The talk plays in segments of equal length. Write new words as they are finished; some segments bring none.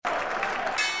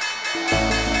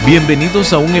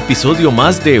Bienvenidos a un episodio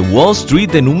más de Wall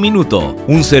Street en un minuto,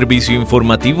 un servicio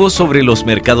informativo sobre los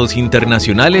mercados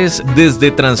internacionales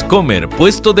desde Transcomer,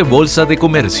 puesto de bolsa de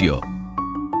comercio.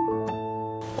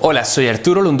 Hola, soy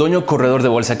Arturo Londoño, corredor de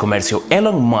Bolsa de Comercio.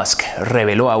 Elon Musk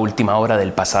reveló a última hora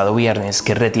del pasado viernes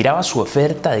que retiraba su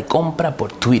oferta de compra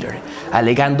por Twitter,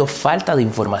 alegando falta de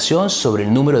información sobre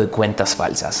el número de cuentas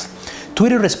falsas.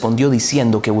 Twitter respondió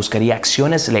diciendo que buscaría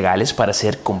acciones legales para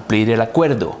hacer cumplir el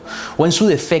acuerdo, o en su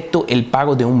defecto el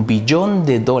pago de $1 billón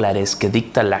que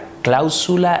dicta la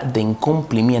cláusula de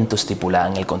incumplimiento estipulada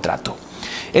en el contrato.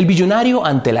 El billonario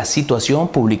ante la situación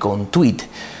publicó un tweet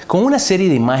con una serie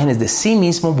de imágenes de sí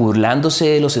mismo burlándose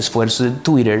de los esfuerzos de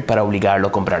Twitter para obligarlo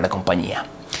a comprar la compañía.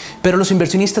 Pero los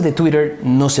inversionistas de Twitter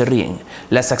no se ríen.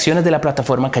 Las acciones de la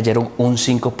plataforma cayeron un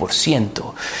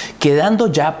 5%,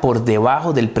 quedando ya por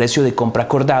debajo del precio de compra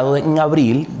acordado en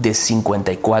abril de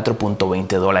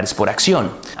 $54.20 por acción,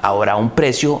 ahora a un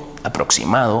precio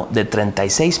aproximado de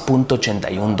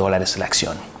 $36.81 la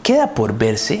acción. Queda por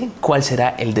verse cuál será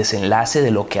el desenlace de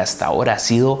lo que hasta ahora ha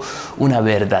sido una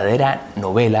verdadera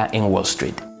novela en Wall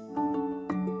Street.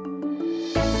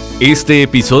 Este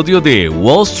episodio de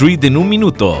Wall Street en un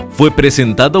minuto fue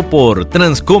presentado por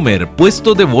Transcomer,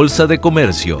 puesto de bolsa de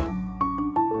comercio.